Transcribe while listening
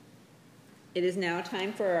It is now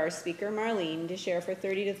time for our speaker, Marlene, to share for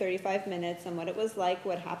 30 to 35 minutes on what it was like,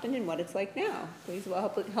 what happened, and what it's like now. Please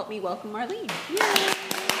help me welcome Marlene. Yay!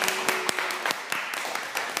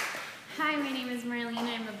 Hi, my name is Marlene.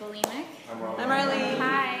 I'm a bulimic. Hi, Marlene.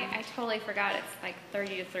 Hi. I totally forgot it's like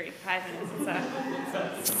 30 to 35 minutes.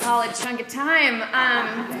 It's a solid chunk of time.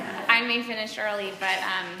 I may finish early, but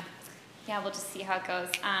yeah, we'll just see how it goes.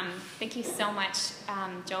 Thank you so much,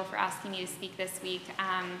 Joe, for asking me to speak this week.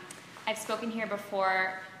 I've spoken here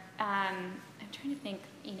before. I'm trying to think,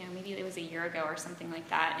 maybe it was a year ago or something like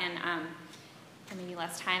that, and or maybe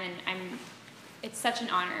less time. And it's such an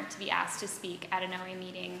honor to be asked to speak at an OA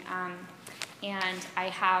meeting, and I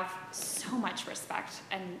have so much respect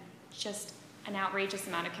and just an outrageous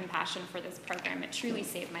amount of compassion for this program. It truly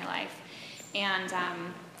saved my life, and I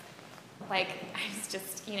was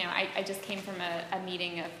just, I just came from a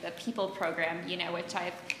meeting of the People program, which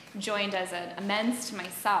I've joined as an amends to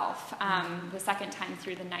myself the second time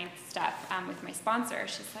through the 9th step with my sponsor.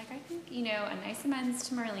 She's like, I think, a nice amends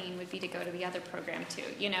to Marlene would be to go to the other program too,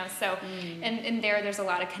 So, and there's a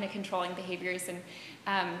lot of kind of controlling behaviors, and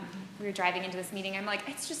we were driving into this meeting. I'm like,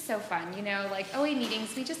 it's just so fun, like OA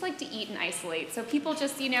meetings, we just like to eat and isolate. So people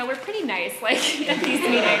just, we're pretty nice, at these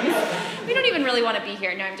meetings. We don't even really want to be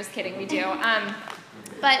here. No, I'm just kidding, we do.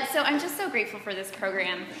 But so I'm just so grateful for this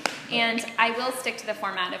program, and I will stick to the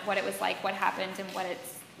format of what it was like, what happened, and what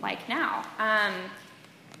it's like now. And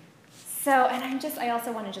I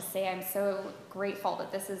also want to just say I'm so grateful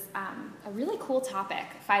that this is a really cool topic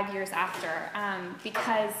 5 years after,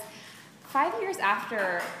 because 5 years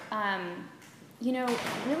after,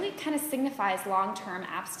 really kind of signifies long-term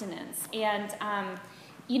abstinence. And,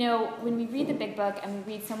 when we read the big book and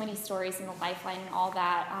we read so many stories in the Lifeline and all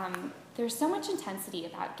that, there's so much intensity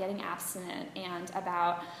about getting abstinent and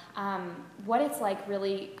about what it's like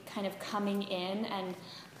really kind of coming in and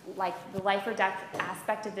like the life or death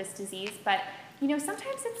aspect of this disease. But,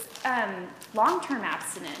 sometimes it's long-term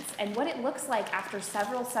abstinence, and what it looks like after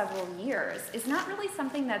several years is not really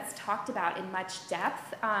something that's talked about in much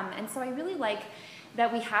depth. And so I really like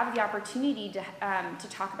that we have the opportunity to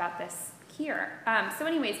talk about this here. So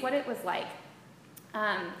anyways, what it was like.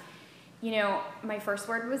 My first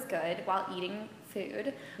word was good while eating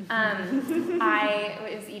food.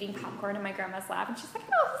 I was eating popcorn in my grandma's lap, and she's like,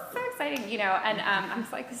 oh, this is so exciting, and I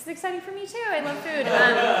was like, this is exciting for me too, I love food.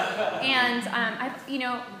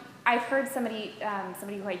 I've heard somebody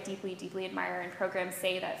who I deeply admire in programs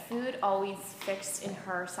say that food always fixed in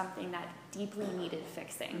her something that deeply needed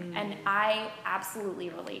fixing, and I absolutely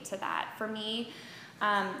relate to that. For me,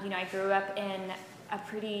 I grew up in a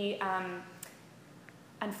pretty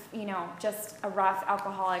just a rough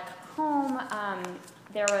alcoholic home.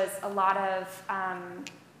 There was a lot of,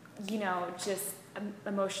 just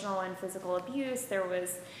emotional and physical abuse. There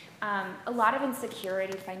was a lot of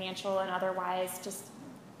insecurity, financial and otherwise, just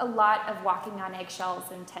a lot of walking on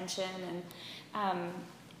eggshells and tension.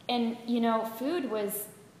 And food was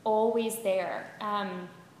always there.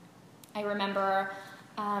 I remember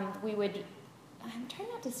we would, I'm trying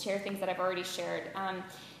not to share things that I've already shared,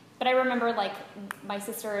 but I remember, my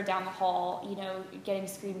sister down the hall, getting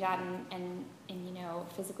screamed at and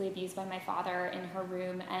physically abused by my father in her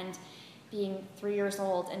room, and being 3 years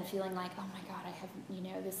old and feeling like, oh my God, I have,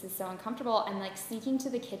 this is so uncomfortable, and sneaking to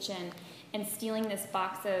the kitchen and stealing this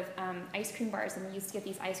box of ice cream bars. And we used to get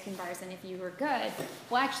these ice cream bars, and if you were good,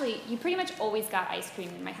 well, actually, you pretty much always got ice cream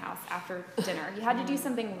in my house after dinner. You had to do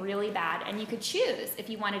something really bad, and you could choose if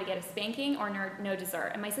you wanted to get a spanking or no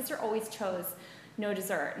dessert. And my sister always chose no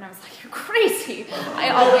dessert, and I was like, you're crazy. I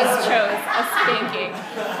always chose a spanking.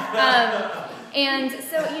 And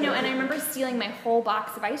so, and I remember stealing my whole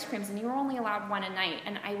box of ice creams, and you were only allowed one a night.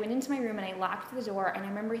 And I went into my room and I locked the door, and I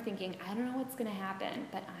remember thinking, I don't know what's going to happen,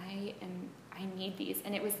 but I need these.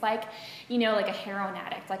 And it was like, like a heroin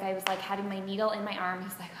addict. I was having my needle in my arm. It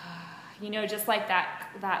was like, just like that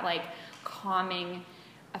calming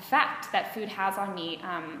effect that food has on me,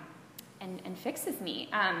 and fixes me.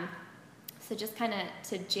 So just kind of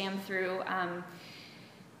to jam through, I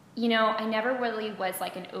never really was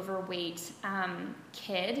an overweight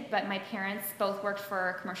kid, but my parents both worked for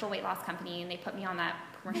a commercial weight loss company, and they put me on that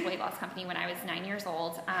commercial weight loss company when I was 9 years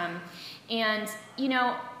old. And,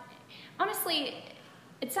 honestly,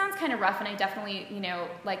 it sounds kind of rough, and I definitely,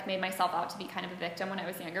 made myself out to be kind of a victim when I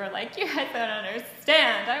was younger. You guys don't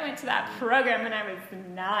understand. I went to that program when I was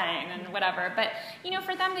 9 and whatever. But,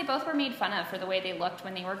 for them, they both were made fun of for the way they looked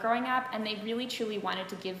when they were growing up, and they really, truly wanted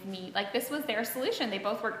to give me, this was their solution. They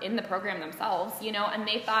both worked in the program themselves, and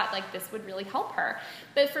they thought, this would really help her.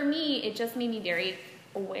 But for me, it just made me very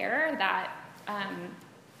aware that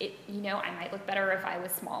I might look better if I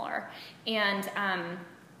was smaller. And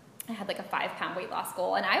I had like a 5-pound weight loss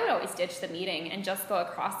goal, and I would always ditch the meeting and just go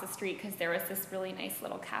across the street because there was this really nice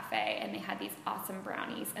little cafe and they had these awesome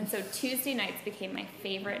brownies. And so Tuesday nights became my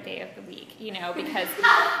favorite day of the week, because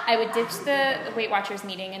I would ditch the Weight Watchers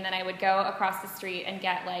meeting and then I would go across the street and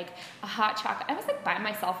get like a hot chocolate. I was like by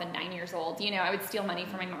myself and 9 years old, I would steal money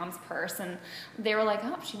from my mom's purse and they were like,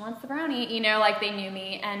 oh, she wants the brownie, like they knew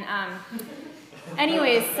me. And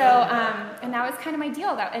anyways, so, and that was kind of my deal.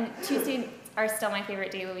 And Tuesday are still my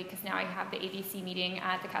favorite day of the week because now I have the ABC meeting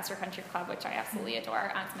at the Castor Country Club, which I absolutely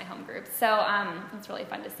adore. It's my home group. So it's really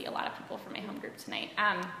fun to see a lot of people from my home group tonight.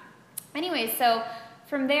 Anyways, so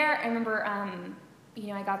from there, I remember,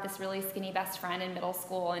 I got this really skinny best friend in middle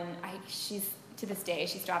school, and she's, to this day,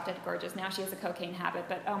 she's dropped dead gorgeous. Now she has a cocaine habit,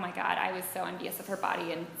 but oh my God, I was so envious of her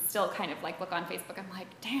body and still kind of like look on Facebook. I'm like,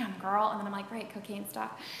 damn, girl. And then I'm like, right, cocaine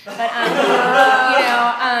stuff. But, but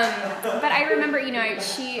I remember,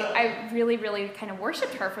 I really, really kind of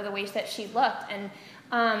worshiped her for the way that she looked. And,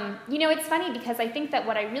 it's funny because I think that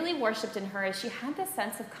what I really worshiped in her is she had this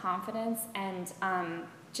sense of confidence and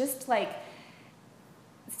just like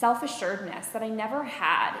self-assuredness that I never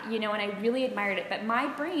had, and I really admired it. But my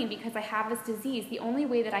brain, because I have this disease, the only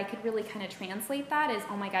way that I could really kind of translate that is,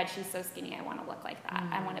 oh my God, she's so skinny, I want to look like that.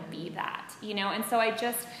 I want to be that, and so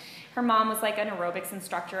her mom was like an aerobics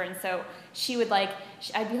instructor, and so she would like,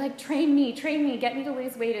 I'd be like, train me, get me to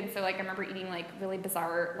lose weight. And so like I remember eating like really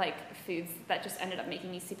bizarre like foods that just ended up making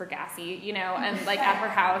me super gassy, and like at her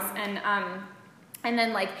house, and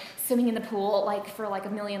then like swimming in the pool like for like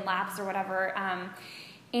 1 million laps or whatever.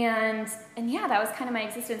 And yeah, that was kind of my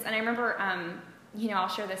existence. And I remember, I'll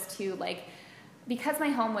share this too, like, because my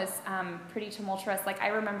home was pretty tumultuous, like I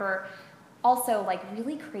remember also like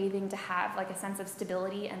really craving to have like a sense of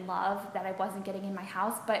stability and love that I wasn't getting in my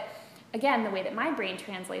house. But again, the way that my brain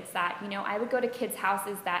translates that, I would go to kids'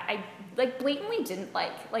 houses that I like blatantly didn't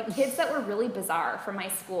like kids that were really bizarre from my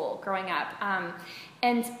school growing up.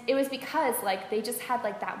 And it was because like they just had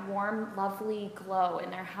like that warm, lovely glow in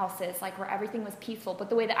their houses, like where everything was peaceful. But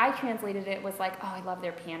the way that I translated it was like, oh, I love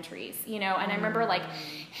their pantries, and I remember like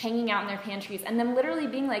hanging out in their pantries and them literally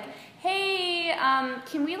being like, hey,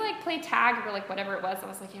 can we like play tag or like whatever it was? I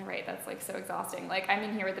was like, yeah, right. That's like so exhausting. Like I'm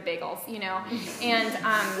in here with the bagels, and,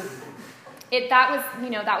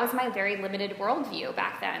 that was my very limited worldview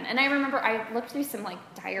back then. And I remember I looked through some like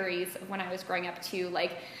diaries when I was growing up too,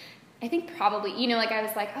 like, I think probably, like I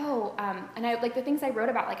was like, oh, and I like the things I wrote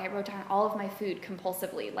about, like I wrote down all of my food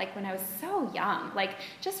compulsively, like when I was so young, like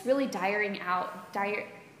just really journaling out,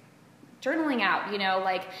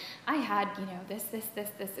 like I had, this,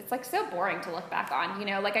 it's like so boring to look back on,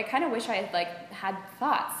 like I kind of wish I had like had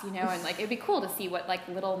thoughts, and like it'd be cool to see what like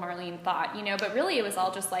little Marlene thought, but really it was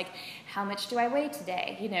all just like, how much do I weigh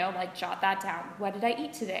today? Like jot that down. What did I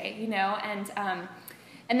eat today?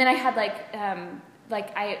 And then I had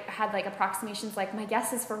I had like approximations, like my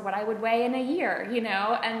guesses for what I would weigh in a year,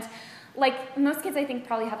 and like most kids I think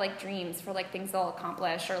probably have like dreams for like things they'll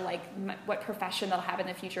accomplish or like what profession they'll have in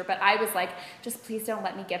the future. But I was like, just please don't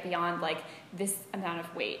let me get beyond like this amount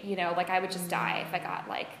of weight, like I would just die if I got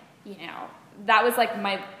like, that was like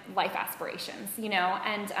my life aspirations,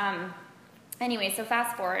 and anyway, so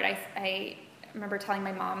fast forward, I remember telling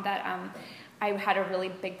my mom that I had a really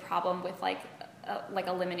big problem with like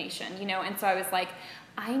elimination, and so I was like,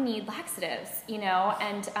 I need laxatives,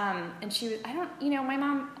 and she was, my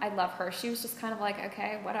mom, I love her. She was just kind of like,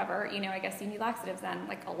 okay, whatever, I guess you need laxatives then,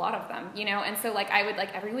 like a lot of them, and so like I would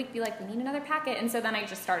like every week be like, we need another packet. And so then I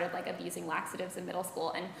just started like abusing laxatives in middle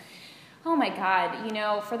school. And oh my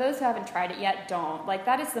God, for those who haven't tried it yet, don't. Like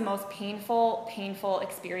that is the most painful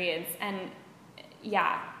experience. And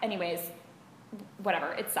yeah, anyways,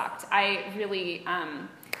 whatever, it sucked. I really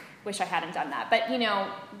wish I hadn't done that. But,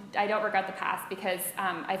 I don't regret the past because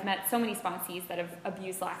I've met so many sponsees that have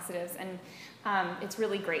abused laxatives, and it's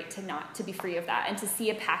really great to be free of that and to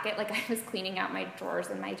see a packet. Like I was cleaning out my drawers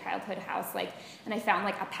in my childhood house, like, and I found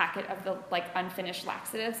like a packet of the like unfinished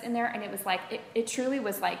laxatives in there, and it was like, it truly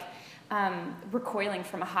was like recoiling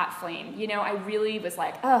from a hot flame. I really was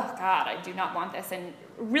like, oh God, I do not want this, and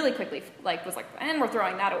really quickly like was like, and we're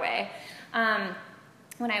throwing that away.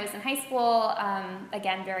 When I was in high school,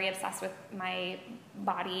 again, very obsessed with my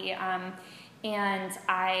body, and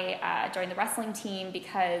I joined the wrestling team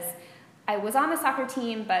because I was on the soccer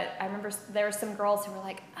team, but I remember there were some girls who were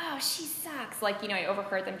like, oh, she sucks. Like, I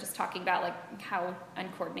overheard them just talking about like how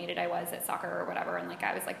uncoordinated I was at soccer or whatever. And like,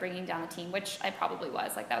 I was like bringing down the team, which I probably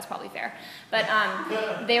was, like that was probably fair. But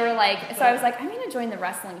they were like, so I was like, I'm going to join the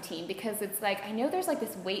wrestling team because it's like, I know there's like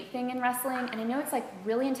this weight thing in wrestling and I know it's like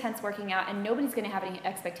really intense working out and nobody's going to have any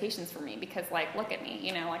expectations for me because like, look at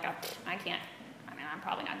me, like I can't. I'm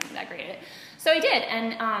probably not going to be that great at it. So I did,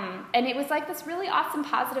 and it was like this really awesome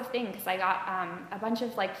positive thing because I got a bunch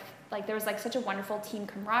of like there was like such a wonderful team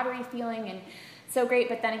camaraderie feeling and so great.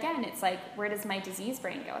 But then again, it's like, where does my disease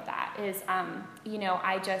brain go with that? Is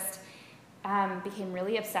I just became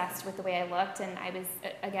really obsessed with the way I looked, and I was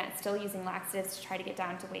again still using laxatives to try to get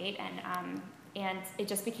down to weight, and it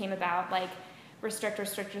just became about like restrict.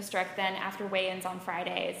 Then after weigh-ins on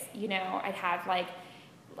Fridays, I'd have like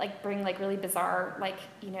bring like really bizarre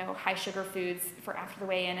high sugar foods for after the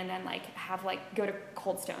weigh-in, and then like have like go to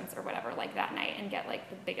Cold Stones or whatever like that night and get like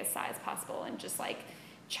the biggest size possible and just like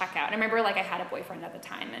check out. And I remember like I had a boyfriend at the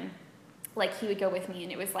time, and like he would go with me,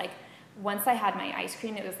 and it was like once I had my ice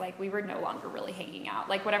cream, it was like we were no longer really hanging out.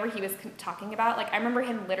 Like whatever he was talking about, like I remember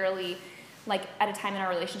him literally like at a time in our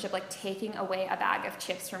relationship like taking away a bag of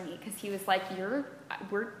chips from me because he was like,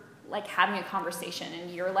 we're like having a conversation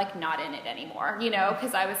and you're like not in it anymore,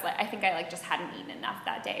 because I was like, I think I like just hadn't eaten enough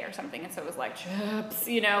that day or something, and so it was like chips,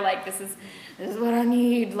 like this is what I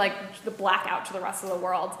need, like the blackout to the rest of the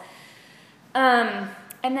world.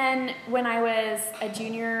 And then when I was a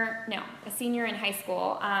senior in high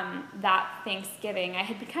school, that Thanksgiving, I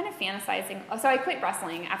had been kind of fantasizing. So I quit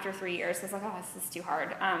wrestling after 3 years. I was like, oh, this is too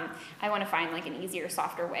hard. I want to find like an easier,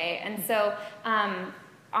 softer way. And so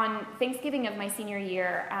on Thanksgiving of my senior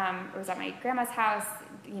year, I was at my grandma's house,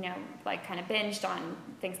 like kind of binged on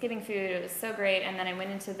Thanksgiving food. It was so great. And then I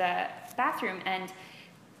went into the bathroom and,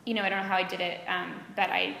 I don't know how I did it,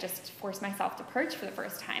 but I just forced myself to purge for the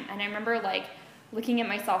first time. And I remember like looking at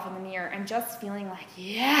myself in the mirror and just feeling like,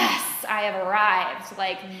 yes, I have arrived.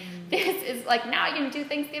 Like this is like, now I can do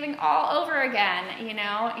Thanksgiving all over again, and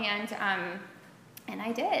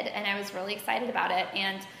I did. And I was really excited about it.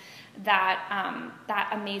 And that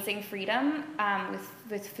amazing freedom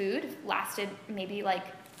with food lasted maybe like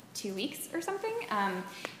 2 weeks or something,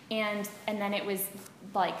 and then it was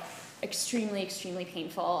like extremely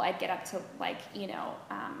painful. I'd get up to like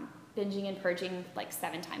binging and purging like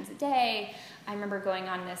 7 times a day. I remember going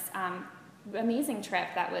on this amazing trip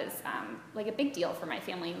that was like a big deal for my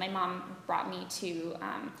family. My mom brought me to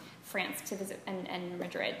France to visit, and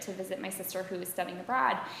Madrid to visit my sister who was studying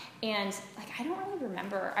abroad. And like, I don't really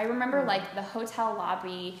remember. I remember like the hotel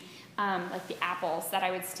lobby, like the apples that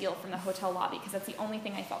I would steal from the hotel lobby because that's the only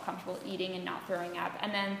thing I felt comfortable eating and not throwing up.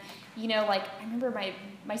 And then, like I remember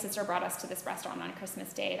my sister brought us to this restaurant on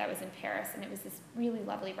Christmas Day that was in Paris, and it was this really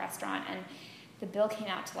lovely restaurant, and the bill came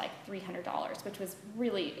out to like $300, which was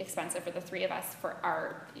really expensive for the 3 of us for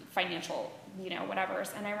our financial,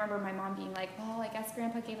 whatevers. And I remember my mom being like, well, I guess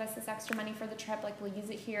Grandpa gave us this extra money for the trip, like we'll use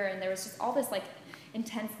it here. And there was just all this like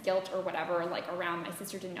intense guilt or whatever, like around my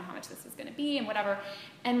sister didn't know how much this was going to be and whatever.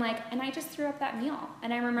 And I just threw up that meal.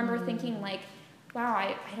 And I remember thinking like, wow,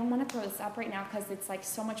 I don't want to throw this up right now because it's like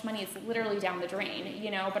so much money. It's literally down the drain,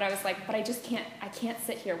 but I was like, but I can't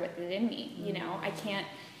sit here with it in me, I can't.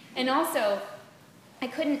 And also, I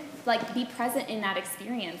couldn't like be present in that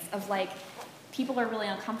experience of like, people are really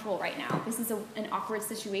uncomfortable right now. This is an awkward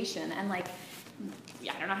situation, and like,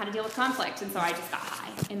 I don't know how to deal with conflict, and so I just got high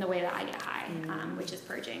in the way that I get high, which is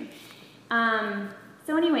purging.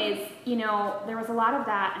 So anyways, there was a lot of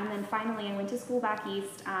that, and then finally I went to school back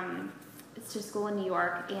east, to school in New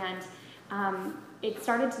York, and it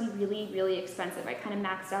started to be really, really expensive. I kind of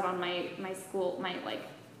maxed out on my school,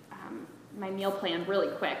 my meal plan really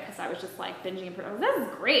quick because I was just like binging and this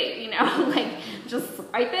is great, like just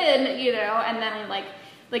swipe in, and then I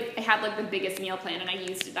I had like the biggest meal plan and I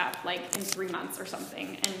used it up like in 3 months or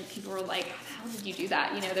something, and people were like, how did you do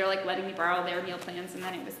that? They're like letting me borrow their meal plans, and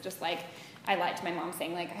then it was just like I lied to my mom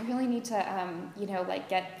saying like I really need to like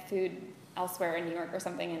get food elsewhere in New York or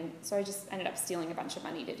something, and so I just ended up stealing a bunch of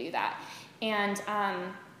money to do that.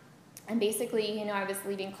 And basically, I was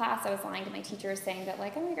leaving class, I was lying to my teacher saying that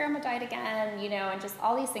like, oh, my grandma died again, and just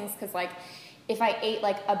all these things, because like, if I ate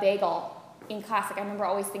like a bagel in class, like I remember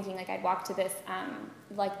always thinking like I'd walk to this,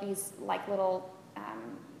 like these like little,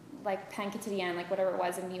 like Pain Quotidien, like whatever it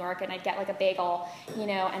was in New York, and I'd get like a bagel,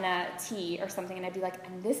 and a tea or something, and I'd be like,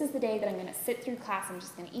 and this is the day that I'm going to sit through class, I'm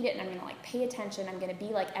just going to eat it, and I'm going to like pay attention, I'm going to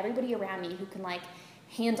be like everybody around me who can like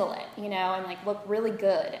handle it, and like look really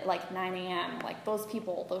good at like 9 a.m. Like those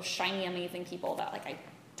people, those shiny, amazing people that like I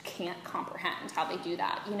can't comprehend how they do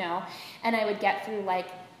that, And I would get through like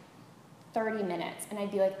 30 minutes, and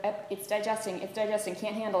I'd be like, it's digesting,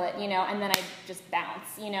 can't handle it, and then I'd just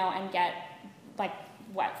bounce, and get like,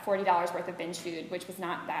 $40 worth of binge food, which was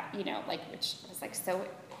not that, which was like so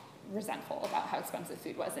resentful about how expensive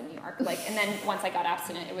food was in New York. And then once I got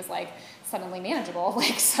abstinent, it was like suddenly manageable.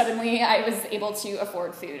 Suddenly I was able to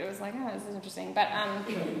afford food. It was like, oh, this is interesting. But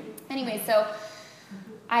anyway, so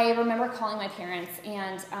I remember calling my parents,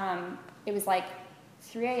 and it was like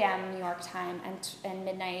 3 a.m. New York time and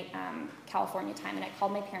midnight California time, and I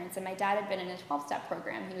called my parents, and my dad had been in a 12-step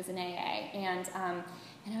program. He was in AA, and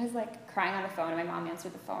I was like crying on the phone, and my mom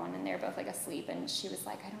answered the phone, and they were both like asleep, and she was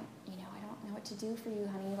like, I don't know what to do for you,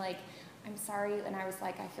 honey, like, I'm sorry. And I was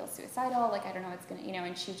like, I feel suicidal, like, I don't know what's gonna,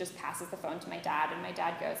 and she just passes the phone to my dad, and my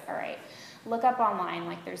dad goes, all right, look up online,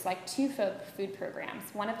 like, there's like 2 food programs.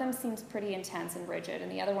 One of them seems pretty intense and rigid,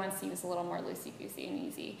 and the other one seems a little more loosey-goosey and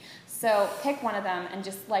easy. So pick one of them and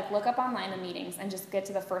just like look up online the meetings and just get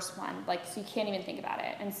to the first one, like, so you can't even think about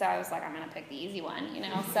it. And so I was like, I'm gonna pick the easy one,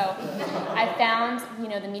 So I found,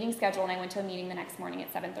 the meeting schedule, and I went to a meeting the next morning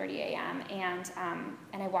at 7:30 a.m.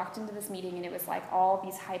 And I walked into this meeting, and it was like all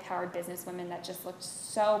these high-powered business women that just looked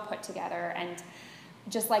so put together, and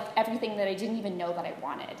just like everything that I didn't even know that I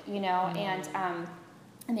wanted,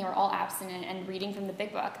 and they were all abstinent and reading from the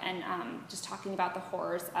big book, and just talking about the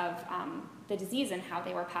horrors of the disease and how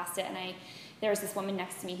they were past it. And there was this woman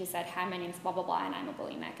next to me who said, hi, my name's blah, blah, blah, and I'm a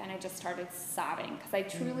bulimic. And I just started sobbing, because I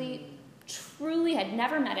truly had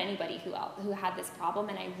never met anybody who had this problem,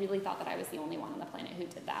 and I really thought that I was the only one on the planet who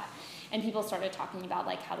did that. And people started talking about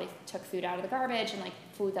like how they took food out of the garbage, and like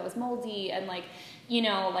food that was moldy, and like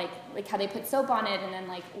like how they put soap on it and then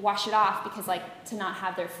like wash it off, because like to not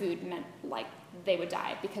have their food meant like they would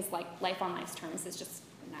die, because like life on life's terms is just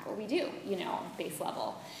not what we do, base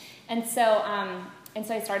level. And so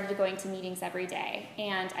I started going to meetings every day,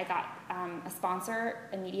 and I got a sponsor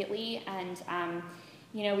immediately, and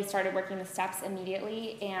we started working the steps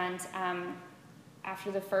immediately. And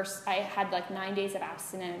after I had like 9 days of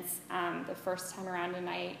abstinence the first time around, and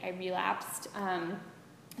I relapsed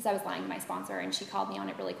as I was lying to my sponsor, and she called me on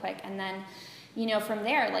it really quick. And then, from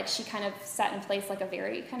there, like, she kind of set in place like a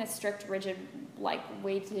very kind of strict, rigid, like,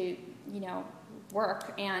 way to,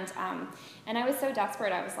 work. And I was so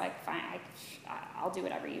desperate, I was like, fine, I'll do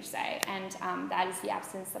whatever you say. And that is the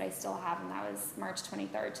abstinence that I still have, and that was March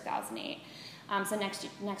 23rd, 2008. So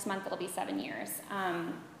next month it'll be 7 years.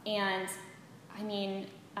 And I mean,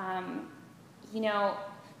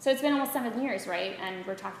 so it's been almost 7 years, right? And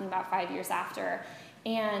we're talking about 5 years after.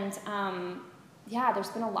 And there's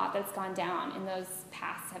been a lot that's gone down in those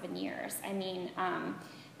past 7 years. I mean,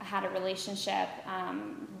 I had a relationship,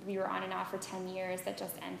 we were on and off for 10 years, that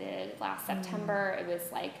just ended last September. It was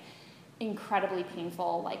like incredibly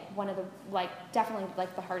painful, like one of the, like, definitely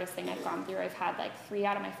like the hardest thing I've gone through. I've had like 3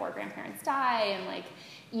 out of my 4 grandparents die, and like,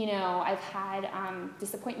 I've had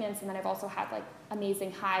disappointments, and then I've also had like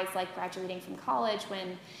amazing highs, like graduating from college,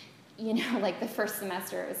 when, like the first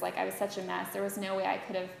semester, it was like I was such a mess. There was no way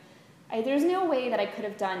there's no way that I could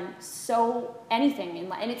have done anything in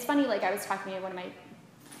life. And it's funny, like I was talking to one of my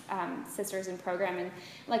sisters in program, and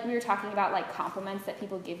like we were talking about like compliments that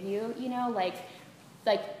people give you, like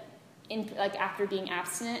after being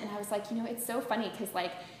abstinent, and I was like, it's so funny, because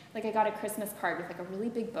like I got a Christmas card with like a really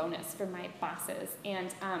big bonus from my bosses,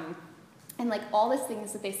 and like all these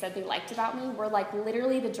things that they said they liked about me were like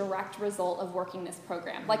literally the direct result of working this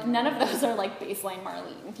program. Like none of those are like baseline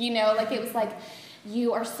Marlene, like it was like,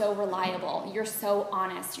 you are so reliable, you're so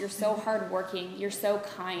honest, you're so hardworking, you're so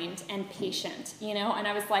kind and patient, and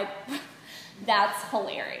I was like, that's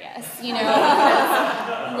hilarious,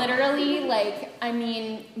 because literally, like, I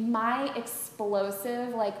mean, my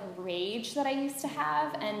explosive, like, rage that I used to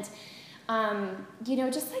have, and,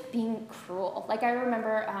 just, like, being cruel. Like, I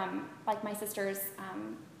remember, like, my sister's,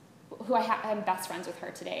 who I'm best friends with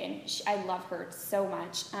her today, and I love her so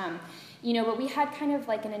much, but we had kind of,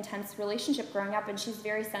 like, an intense relationship growing up, and she's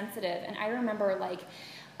very sensitive, and I remember, like,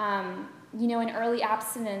 in early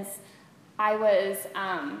abstinence, I was,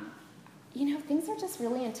 things are just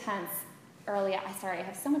really intense early. I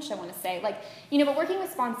have so much I want to say. Like, but working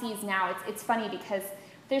with sponsees now, it's funny, because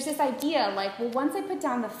there's this idea, like, well, once I put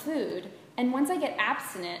down the food, and once I get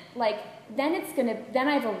abstinent, like, then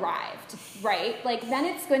I've arrived, right? Like, then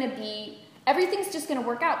it's going to be, everything's just going to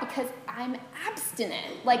work out, because I'm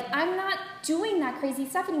abstinent. Like, I'm not doing that crazy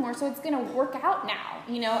stuff anymore, so it's going to work out now,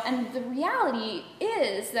 And the reality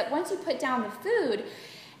is that once you put down the food,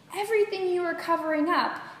 everything you were covering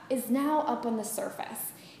up is now up on the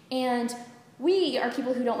surface. And we are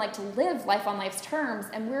people who don't like to live life on life's terms,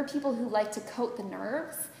 and we're people who like to coat the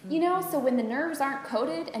nerves, So when the nerves aren't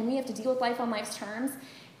coated and we have to deal with life on life's terms,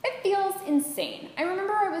 It feels insane. I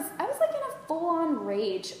remember I was like in a full-on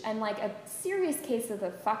rage and like a serious case of the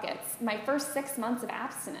fuckets my first 6 months of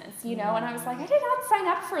abstinence, and I was like, I did not sign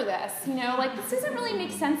up for this, like this doesn't really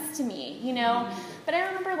make sense to me, But I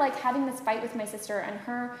remember like having this fight with my sister and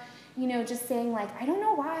her, just saying like, I don't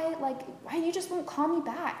know why you just won't call me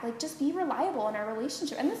back, like just be reliable in our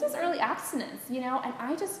relationship. And this was early abstinence, and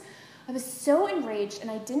I was so enraged and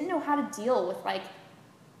I didn't know how to deal with like,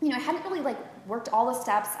 I hadn't really like worked all the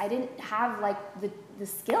steps. I didn't have like the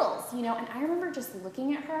skills, and I remember just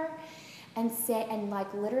looking at her and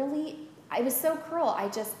like literally, I was so cruel. I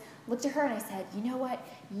just looked at her and I said, you know what?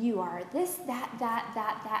 You are this,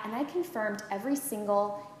 that. And I confirmed every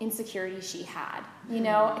single insecurity she had,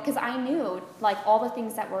 because I knew like all the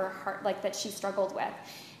things that were hard, like that she struggled with.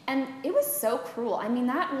 And it was so cruel. I mean,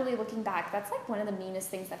 that really looking back, that's like one of the meanest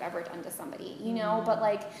things I've ever done to somebody, but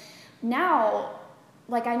like now,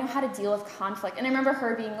 like I know how to deal with conflict. And I remember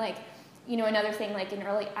her being like, another thing like in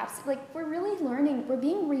early apps, like we're really learning, we're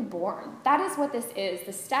being reborn. That is what this is,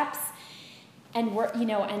 the steps and we're,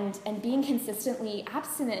 and being consistently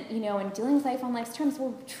abstinent, and dealing with life on life's terms,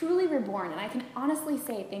 we're truly reborn. And I can honestly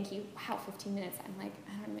say, thank you. Wow, 15 minutes. I'm like,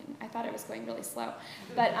 I thought it was going really slow,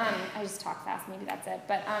 but I just talk fast. Maybe that's it.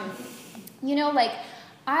 But like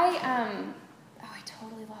I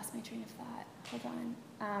totally lost my train of thought. Hold on.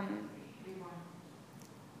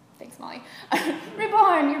 Thanks, Molly.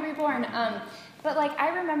 Reborn, you're reborn. But like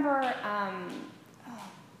I remember, oh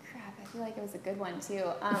crap, I feel like it was a good one too.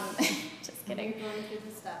 Just kidding. You're going through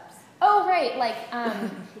the steps. Oh right, like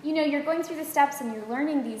you're going through the steps and you're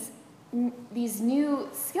learning these new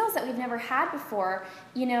skills that we've never had before,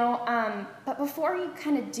 but before you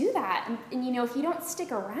kind of do that, and if you don't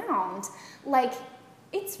stick around, like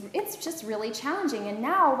it's just really challenging. And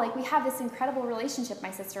now like we have this incredible relationship,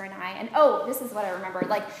 my sister and I, and this is what I remember.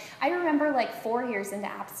 Like I remember like 4 years into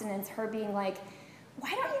abstinence, her being like, why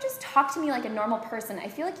don't you just talk to me like a normal person? I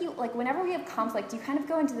feel like you, like whenever we have conflict, you kind of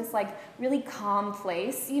go into this like really calm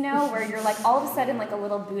place, where you're like all of a sudden like a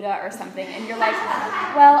little Buddha or something. And you're like,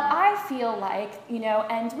 well, I feel like,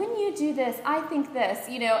 and when you do this, I think this,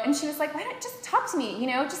 and she was like, why don't you just talk to me,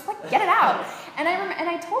 just like get it out. And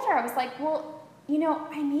I told her, I was like, well,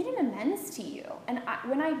 I made an amends to you. And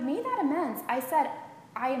when I made that amends, I said,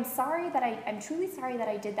 I am sorry that I'm truly sorry that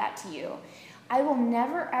I did that to you. I will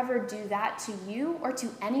never ever do that to you or to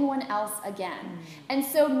anyone else again. And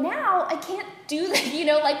so now I can't do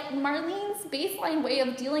that, like Marlene's baseline way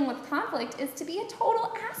of dealing with conflict is to be a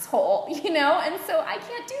total asshole, and so I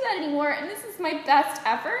can't do that anymore. And this is my best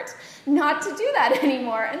effort not to do that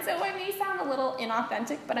anymore. And so I may sound a little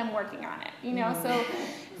inauthentic, but I'm working on it, so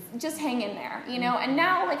just hang in there, and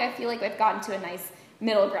now like I feel like I've gotten to a nice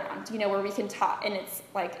middle ground, where we can talk and it's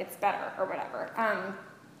like, it's better or whatever.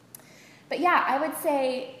 But yeah, I would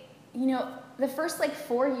say, the first like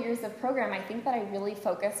 4 years of program, I think that I really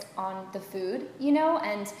focused on the food,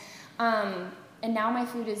 and now my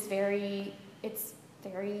food is very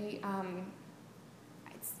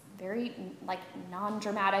like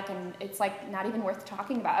non-dramatic, and it's like not even worth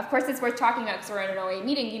talking about. Of course it's worth talking about because we're at an OA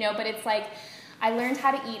meeting, but it's like, I learned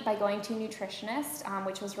how to eat by going to a nutritionist,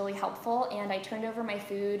 which was really helpful, and I turned over my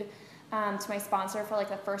food to my sponsor for like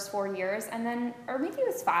the first 4 years, and then, or maybe it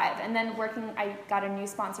was 5, and then I got a new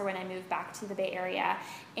sponsor when I moved back to the Bay Area,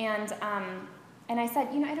 and I said,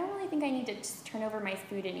 I don't really think I need to just turn over my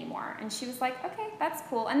food anymore, and she was like, okay, that's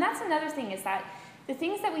cool. And that's another thing, is that the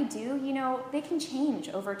things that we do, they can change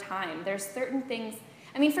over time. There's certain things,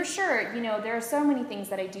 I mean, for sure, there are so many things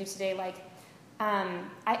that I do today, like,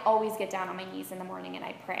 I always get down on my knees in the morning and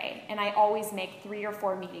I pray, and I always make 3 or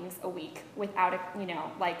 4 meetings a week without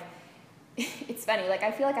like, it's funny, like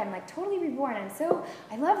I feel like I'm like totally reborn.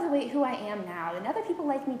 I love the way who I am now, and other people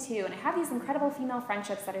like me too, and I have these incredible female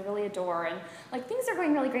friendships that I really adore, and like things are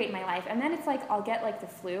going really great in my life. And then it's like I'll get like the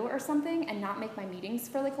flu or something and not make my meetings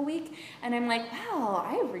for like a week, and I'm like, wow,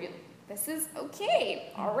 this is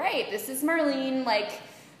okay, all right, this is Marlene, like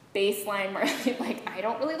baseline Marlene, like I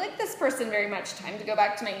don't really like this person very much, time to go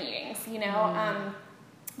back to my meetings,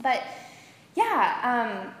 but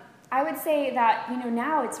yeah, I would say that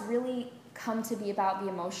now it's really come to be about the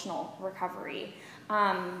emotional recovery,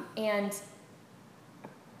 and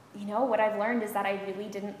what I've learned is that I really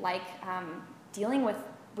didn't like dealing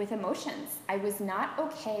with emotions. I was not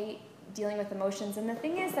okay dealing with emotions, and the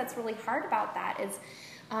thing is that's really hard about that is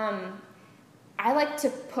I like to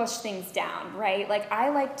push things down, right? Like I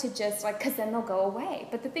like to just like, because then they'll go away.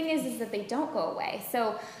 But the thing is that they don't go away.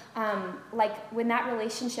 So like when that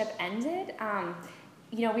relationship ended,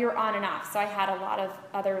 you know, we were on and off. So I had a lot of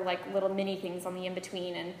other like little mini things on the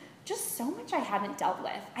in-between, and just so much I hadn't dealt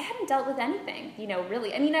with. I hadn't dealt with anything, you know,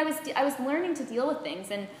 really. I mean, I was learning to deal with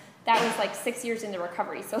things, and that was like 6 years into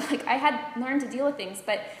recovery. So like I had learned to deal with things,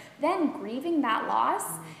 but then grieving that loss,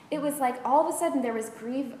 it was like all of a sudden there was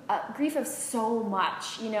grief of so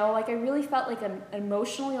much, you know, like I really felt like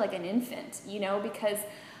emotionally like an infant, you know, because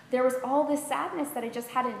there was all this sadness that I just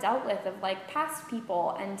hadn't dealt with of like past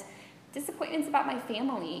people and disappointments about my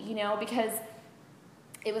family, you know, because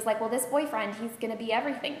it was like, well, this boyfriend, he's going to be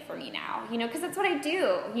everything for me now, you know, because that's what I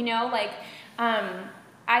do, you know, like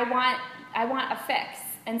I want a fix.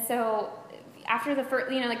 And so after the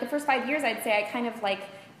first, you know, like the first 5 years, I'd say I kind of like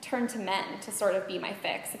turned to men to sort of be my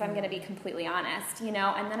fix, if I'm going to be completely honest, you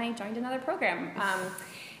know, and then I joined another program.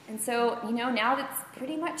 And so, you know, now it's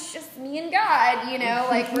pretty much just me and God, you know,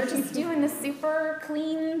 like we're just doing this super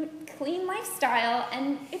clean lifestyle,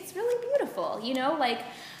 and it's really beautiful, you know, like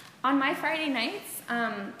on my Friday nights,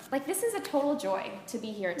 like this is a total joy to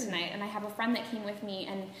be here tonight. And I have a friend that came with me,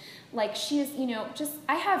 and like she is, you know, just,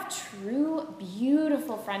 I have true,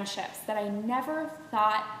 beautiful friendships that I never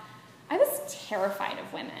thought. I was terrified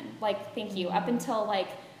of women, like, thank you, up until like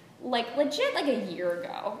legit like a year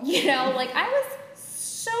ago, you know, like I was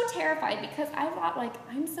so terrified because I thought like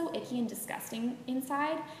I'm so icky and disgusting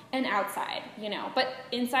inside and outside, you know, but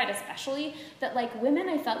inside especially, that like women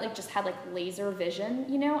I felt like just had like laser vision,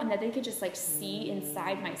 you know, and that they could just like see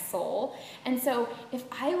inside my soul. And so if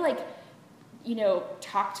I like, you know,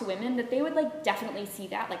 talk to women, that they would like definitely see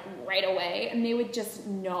that like right away, and they would just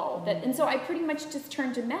know that. And so I pretty much just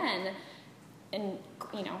turned to men, and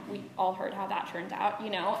you know, we all heard how that turned out,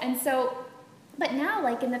 you know. And so, but now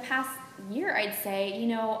like in the past year, I'd say, you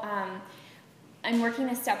know, I'm working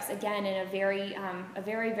the steps again in a very,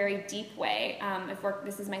 very deep way.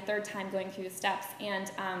 This is my third time going through the steps,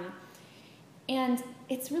 and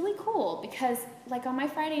it's really cool because like on my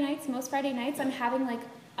Friday nights, most Friday nights, I'm having like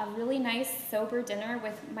a really nice sober dinner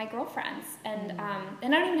with my girlfriends, and I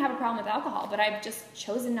don't even have a problem with alcohol, but I've just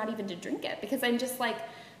chosen not even to drink it because I'm just like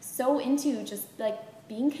so into just like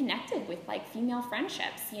being connected with like female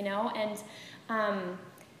friendships, you know, and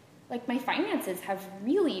like my finances have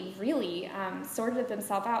really sorted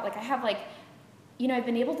themselves out. Like I have like, you know, I've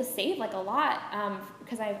been able to save like a lot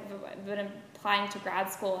because I've been applying to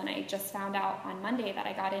grad school, and I just found out on Monday that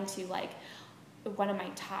I got into like one of my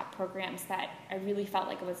top programs that I really felt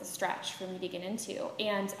like it was a stretch for me to get into.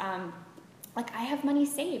 And like I have money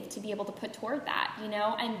saved to be able to put toward that, you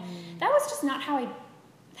know, and that was just not how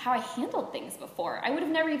I handled things before. I would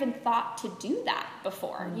have never even thought to do that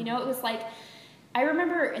before. You know, it was like, I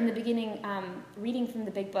remember in the beginning reading from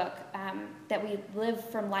the big book that we live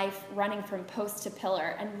from life running from post to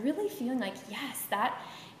pillar, and really feeling like, yes, that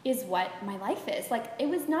is what my life is. Like it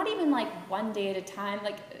was not even like one day at a time,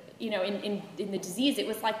 like, you know, in the disease, it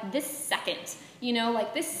was like this second, you know,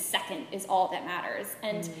 like this second is all that matters.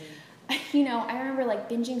 And, you know, I remember like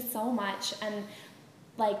binging so much and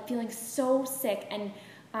like feeling so sick, and,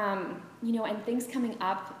 you know, and things coming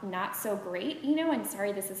up not so great, you know, and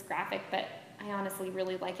sorry, this is graphic, but I honestly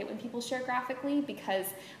really like it when people share graphically because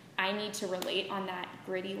I need to relate on that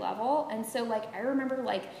gritty level. And so like, I remember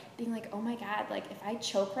like being like, oh my God, like if I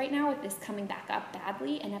choke right now with this coming back up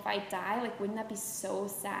badly, and if I die, like, wouldn't that be so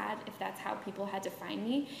sad if that's how people had to find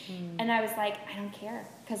me? And I was like, I don't care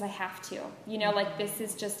because I have to, you know, like this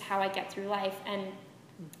is just how I get through life.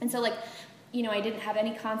 And so like, you know, I didn't have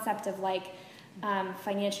any concept of like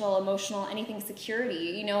financial, emotional, anything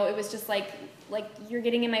security, you know, it was just like you're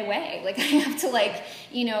getting in my way. Like I have to like,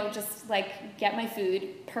 you know, just like get my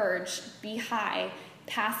food, purge, be high,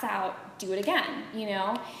 pass out, do it again, you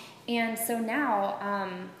know? And so now,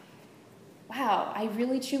 wow, I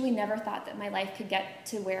really truly never thought that my life could get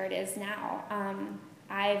to where it is now.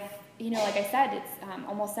 I've, you know, like I said, it's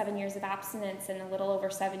almost 7 years of abstinence and a little over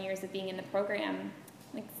 7 years of being in the program,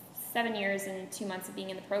 like 7 years and 2 months of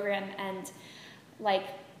being in the program. And like,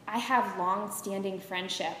 I have long-standing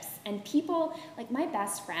friendships, and people, like my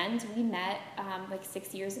best friend, we met like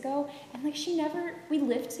 6 years ago, and like we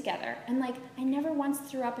lived together, and like I never once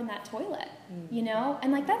threw up in that toilet, you know,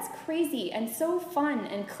 and like that's crazy and so fun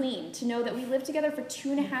and clean to know that we lived together for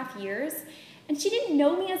 2.5 years, and she didn't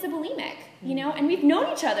know me as a bulimic, you know, and we've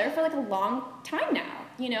known each other for like a long time now,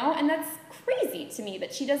 you know, and that's crazy to me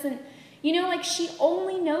that she doesn't, you know, like she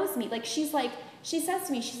only knows me, like she says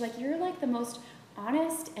to me, she's like, you're like the most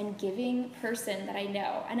honest and giving person that I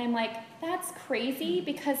know. And I'm like, that's crazy,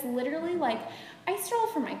 because literally like I stole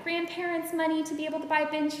from my grandparents' money to be able to buy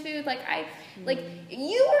binge food. Like like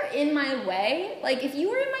you were in my way. Like if you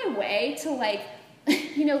were in my way to like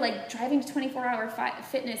like driving to 24-hour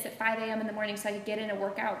fitness at 5 a.m. in the morning so I could get in a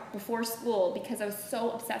workout before school because I was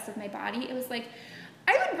so obsessed with my body. It was like,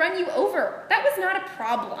 I would run you over. That was not a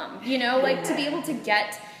problem, like to be able to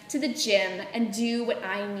get to the gym and do what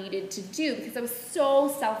I needed to do because I was so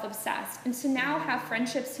self-obsessed. And to now have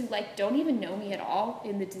friendships who like don't even know me at all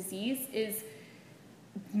in the disease is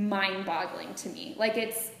mind-boggling to me. Like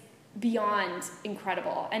it's beyond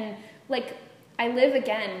incredible. And like I've lived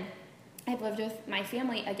with my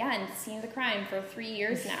family again, scene of the crime, for 3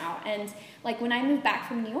 years now. And like when I moved back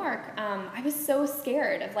from New York, I was so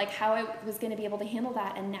scared of like how I was going to be able to handle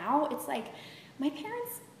that. And now it's like my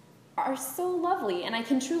parents are so lovely, and I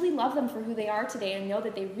can truly love them for who they are today, and know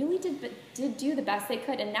that they really did do the best they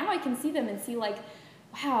could. And now I can see them and see like,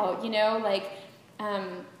 wow, like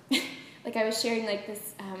like I was sharing like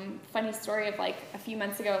this funny story of like a few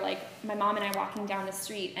months ago, like my mom and I walking down the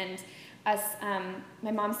street, and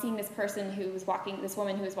my mom seeing this woman who was walking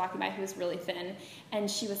by who was really thin, and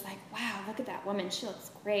she was like, wow, look at that woman, she looks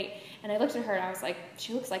great. And I looked at her and I was like,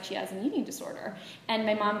 she looks like she has an eating disorder. And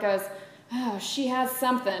my mom goes, oh, she has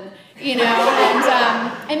something, and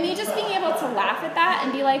me just being able to laugh at that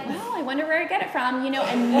and be like, well, I wonder where I get it from,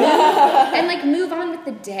 and like move on with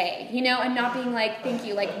the day, and not being like, thank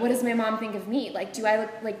you, like, what does my mom think of me? Like,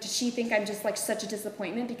 does she think I'm just like such a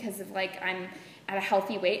disappointment because of like I'm at a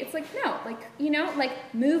healthy weight? It's like, no,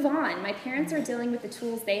 like, move on. My parents are dealing with the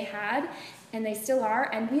tools they had, and they still are,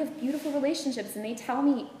 and we have beautiful relationships, and they tell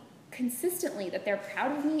me consistently that they're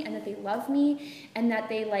proud of me and that they love me and that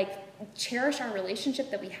they like cherish our relationship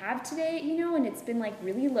that we have today, and it's been like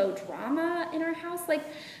really low drama in our house. Like,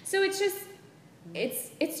 so it's just,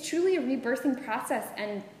 it's truly a rebirthing process.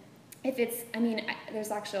 And there's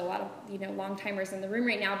actually a lot of, long timers in the room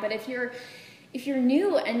right now, but if you're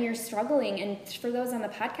new and you're struggling, and for those on the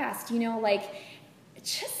podcast, like,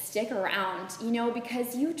 just stick around,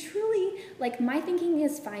 because you truly, like, my thinking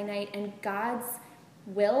is finite and God's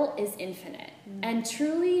will is infinite. And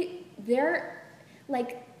truly,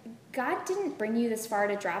 God didn't bring you this far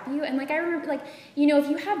to drop you. And like, I remember, like, if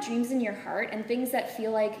you have dreams in your heart and things that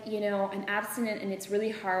feel like, I'm abstinent and it's really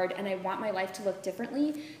hard and I want my life to look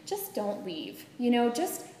differently, just don't leave,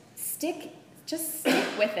 just stick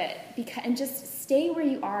with it, and just stay where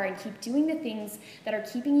you are and keep doing the things that are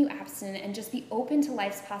keeping you abstinent, and just be open to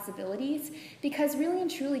life's possibilities, because really and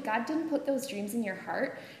truly, God didn't put those dreams in your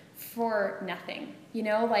heart for nothing.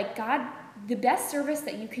 Like, God, the best service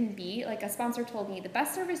that you can be, like a sponsor told me, the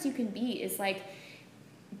best service you can be is like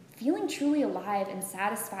feeling truly alive and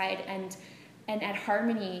satisfied and at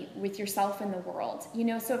harmony with yourself and the world,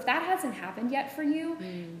 so if that hasn't happened yet for you,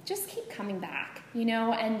 just keep coming back,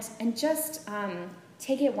 and just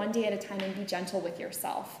take it one day at a time and be gentle with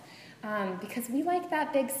yourself. Because we like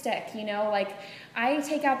that big stick, like I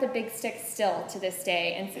take out the big stick still to this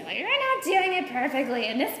day and say, like, you're not doing it perfectly,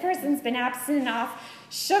 and this person's been abstinent off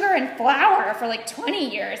sugar and flour for like 20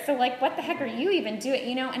 years, so like, what the heck are you even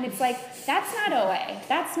doing, and it's like, that's not OA,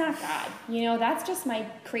 that's not God, that's just my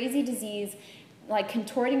crazy disease, like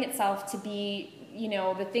contorting itself to be,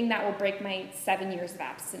 the thing that will break my 7 years of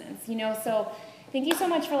abstinence, so thank you so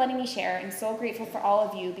much for letting me share. I'm so grateful for all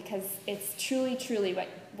of you, because it's truly, truly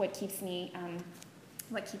what keeps me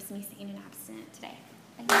sane and abstinent today.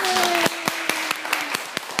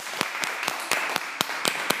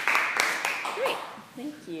 Great,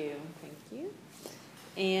 thank you.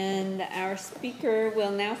 And our speaker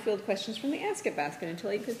will now field questions from the Ask It basket until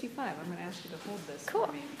 8:55. I'm going to ask you to hold this for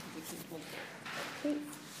me. Please.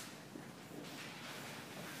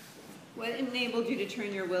 What enabled you to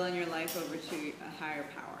turn your will and your life over to a higher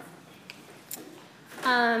power?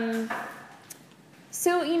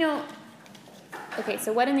 So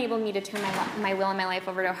what enabled me to turn my will and my life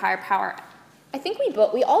over to a higher power? I think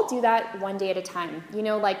we all do that one day at a time.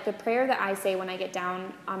 Like the prayer that I say when I get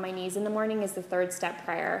down on my knees in the morning is the third step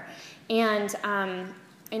prayer. And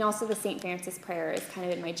also the St. Francis prayer is kind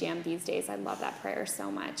of in my jam these days. I love that prayer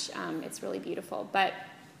so much. It's really beautiful. But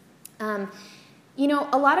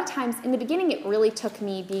a lot of times, in the beginning, it really took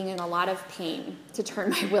me being in a lot of pain to turn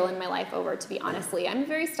my will and my life over, to be honestly. I'm a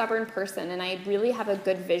very stubborn person, and I really have a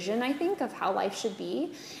good vision, I think, of how life should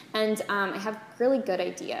be, and I have really good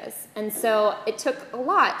ideas. And so it took a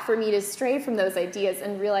lot for me to stray from those ideas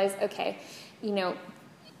and realize, okay,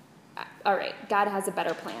 all right, God has a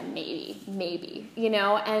better plan, maybe,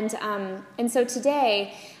 and so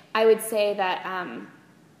today, I would say that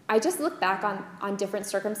I just look back on different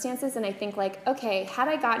circumstances, and I think like, okay, had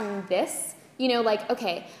I gotten this,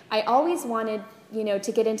 okay, I always wanted,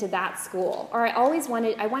 to get into that school, or I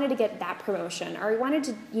wanted to get that promotion, or I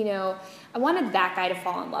wanted that guy to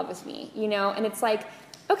fall in love with me, and it's like,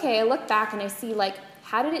 okay, I look back and I see, like,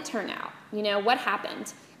 how did it turn out? You know, what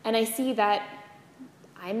happened? And I see that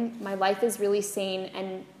my life is really sane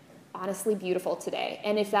and honestly beautiful today.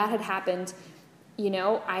 And if that had happened, you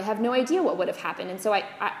know, I have no idea what would have happened. And so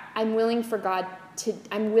I'm willing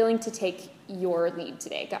I'm willing to take your lead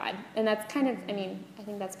today, God. And that's kind of, I mean, I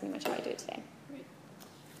think that's pretty much how I do it today. Great.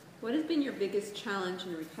 What has been your biggest challenge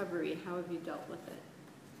in recovery? How have you dealt with it?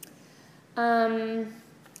 I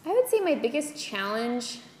would say my biggest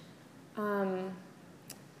challenge,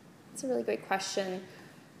 that's a really great question.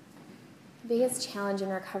 Biggest challenge in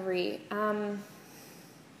recovery.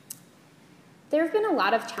 There have been a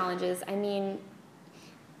lot of challenges. I mean,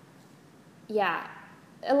 yeah,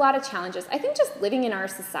 a lot of challenges. I think just living in our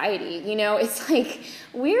society, you know, it's like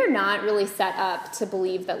we're not really set up to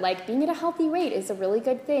believe that, like, being at a healthy weight is a really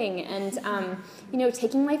good thing, and you know,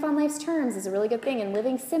 taking life on life's terms is a really good thing, and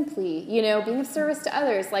living simply, you know, being of service to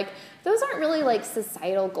others, like, those aren't really like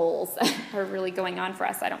societal goals that are really going on for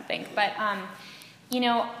us, I don't think. But you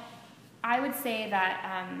know, I would say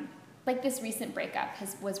that like this recent breakup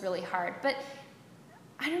was really hard, but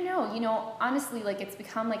I don't know, you know, honestly, like, it's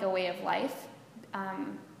become like a way of life.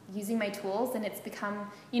 Using my tools, and it's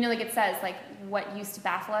become, you know, like it says, like, what used to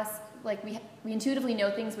baffle us, like, we intuitively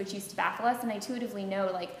know things which used to baffle us, and I intuitively know,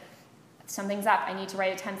 like, something's up, I need to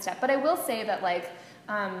write a 10 step. But I will say that, like,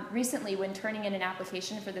 recently when turning in an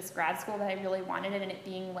application for this grad school that I really wanted, and it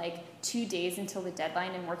being like 2 days until the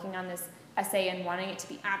deadline, and working on this essay and wanting it to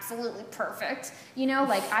be absolutely perfect, you know,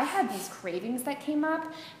 like, I had these cravings that came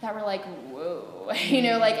up that were like, whoa, you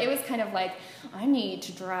know, like, it was kind of like, I need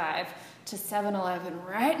to drive to 7-Eleven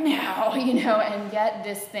right now, you know, and get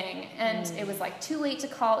this thing. And it was like too late to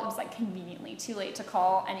call. It was like conveniently too late to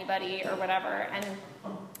call anybody or whatever. And,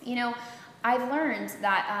 you know, I've learned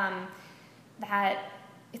that, that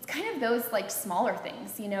it's kind of those, like, smaller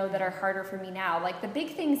things, you know, that are harder for me now. Like, the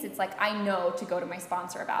big things, it's like I know to go to my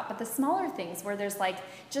sponsor about. But the smaller things where there's, like,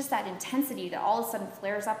 just that intensity that all of a sudden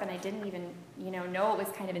flares up and I didn't even, you know it was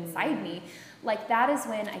kind of inside me. Like, that is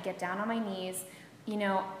when I get down on my knees. You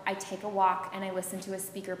know, I take a walk and I listen to a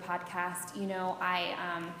speaker podcast. You know, I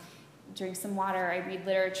drink some water. I read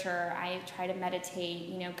literature. I try to meditate.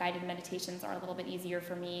 You know, guided meditations are a little bit easier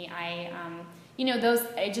for me. You know,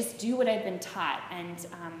 I just do what I've been taught, and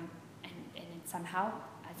somehow,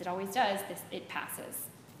 as it always does, it passes.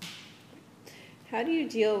 How do you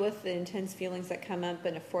deal with the intense feelings that come up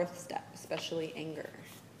in a fourth step, especially anger?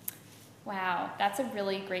 Wow, that's a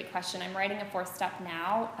really great question. I'm writing a fourth step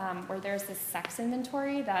now, where there's this sex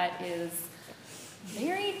inventory that is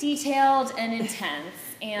very detailed and intense,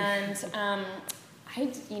 and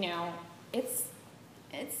you know, it's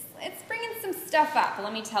bringing some stuff up.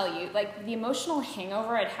 Let me tell you, like, the emotional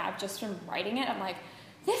hangover I'd have just from writing it. I'm like,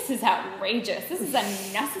 this is outrageous. This is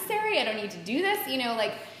unnecessary. I don't need to do this. You know,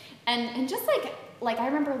 like, and just like I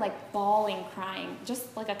remember, like, bawling, crying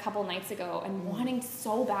just like a couple nights ago, and wanting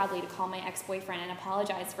so badly to call my ex-boyfriend and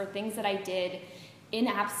apologize for things that I did in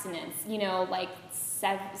abstinence, you know, like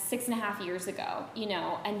 6.5 years ago, you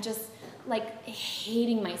know, and just, like,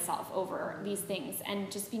 hating myself over these things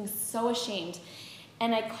and just being so ashamed.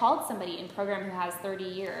 And I called somebody in program who has 30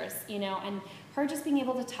 years, you know, and her just being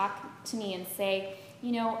able to talk to me and say,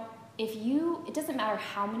 you know, it doesn't matter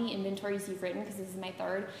how many inventories you've written, because this is my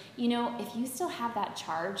third, you know, if you still have that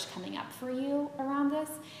charge coming up for you around this,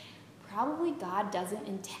 probably God doesn't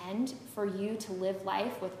intend for you to live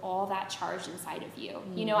life with all that charge inside of you.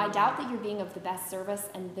 You know, I doubt that you're being of the best service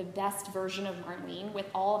and the best version of Marlene with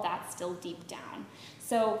all of that still deep down.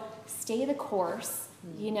 So stay the course,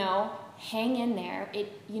 you know, hang in there.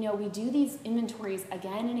 You know, we do these inventories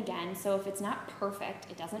again and again, so if it's not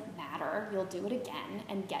perfect, it doesn't matter. You'll do it again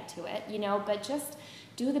and get to it, you know, but just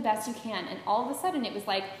do the best you can. And all of a sudden it was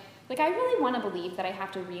like I really want to believe that I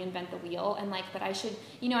have to reinvent the wheel, and, like, that I should,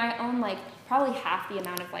 you know, I own, like, probably half the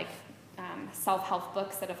amount of, like, self-help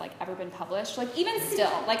books that have, like, ever been published. Like, even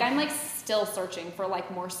still, like, I'm, like, still searching for, like,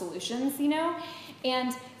 more solutions, you know,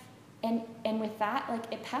 and with that, like,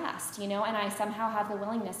 it passed, you know, and I somehow have the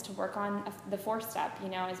willingness to work on the fourth step, you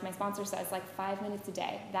know, as my sponsor says, like, 5 minutes a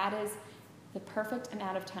day. That is the perfect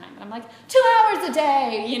amount of time. And I'm like, 2 hours a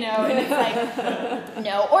day, you know, and it's like,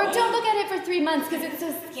 no, or don't look at it for 3 months because it's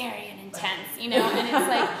so scary and intense, you know, and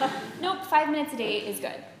it's like, nope, 5 minutes a day is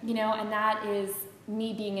good, you know, and that is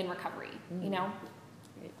me being in recovery, you know.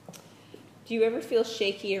 Do you ever feel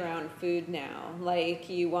shaky around food now? Like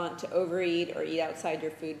you want to overeat or eat outside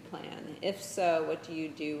your food plan? If so, what do you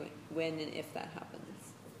do when and if that happens?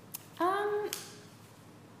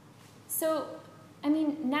 So, I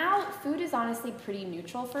mean, now food is honestly pretty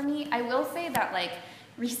neutral for me. I will say that, like,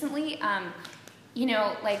 recently, you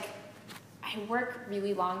know, like, I I work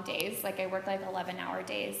really long days. Like I work like 11-hour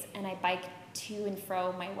days, and I bike to and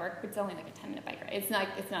fro my work. It's only like a 10-minute bike ride. It's not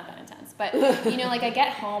that intense. But you know, like I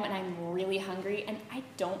get home and I'm really hungry, and I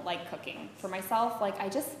don't like cooking for myself. Like I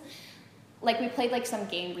just like we played like some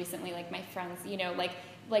game recently, like my friends, you know, like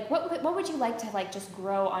what would you like to like just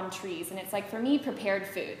grow on trees? And it's like for me, prepared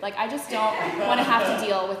food. Like I just don't want to have to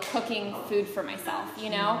deal with cooking food for myself, you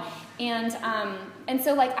know. And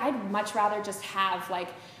so like I'd much rather just have like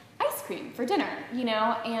ice cream for dinner, you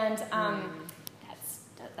know. And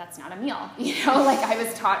that's not a meal, you know. Like I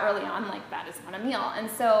was taught early on, like that is not a meal. And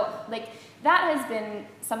so like that has been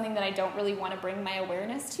something that I don't really want to bring my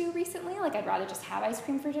awareness to recently. Like I'd rather just have ice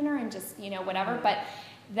cream for dinner and just, you know, whatever. But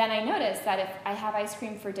then I noticed that if I have ice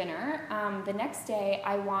cream for dinner, the next day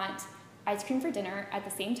I want ice cream for dinner at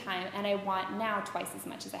the same time, and I want now twice as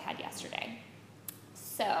much as I had yesterday.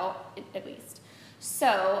 So, at least.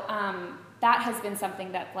 So, that has been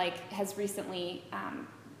something that like has recently,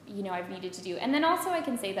 you know, I've needed to do. And then also I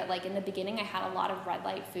can say that like in the beginning I had a lot of red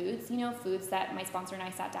light foods, you know, foods that my sponsor and I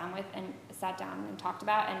sat down and talked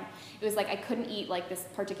about, and it was like I couldn't eat like this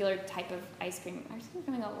particular type of ice cream. I'm just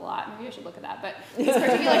coming a lot, maybe I should look at that, but this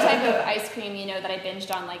particular type of ice cream, you know, that I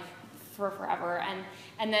binged on like for forever,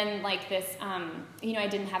 and then like this, you know, I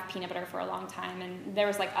didn't have peanut butter for a long time, and there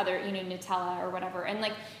was like other, you know, Nutella or whatever, and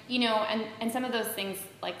like, you know, and some of those things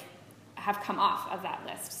like have come off of that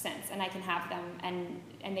list since, and I can have them,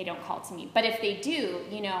 and they don't call to me. But if they do,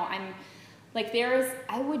 you know, I'm like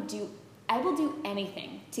I will do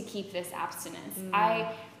anything to keep this abstinence.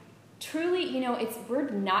 I truly, you know,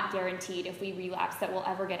 we're not guaranteed if we relapse that we'll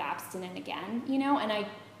ever get abstinent again, you know, and I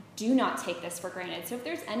do not take this for granted. So if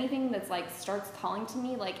there's anything that's like starts calling to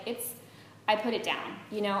me, like I put it down,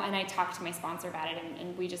 you know, and I talk to my sponsor about it,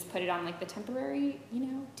 and we just put it on like the temporary, you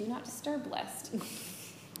know, do not disturb list.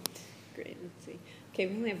 Great, let's see. Okay,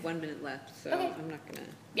 we only have 1 minute left, so okay. I'm not going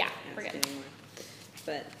to we're good. anymore.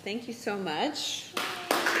 But thank you so much.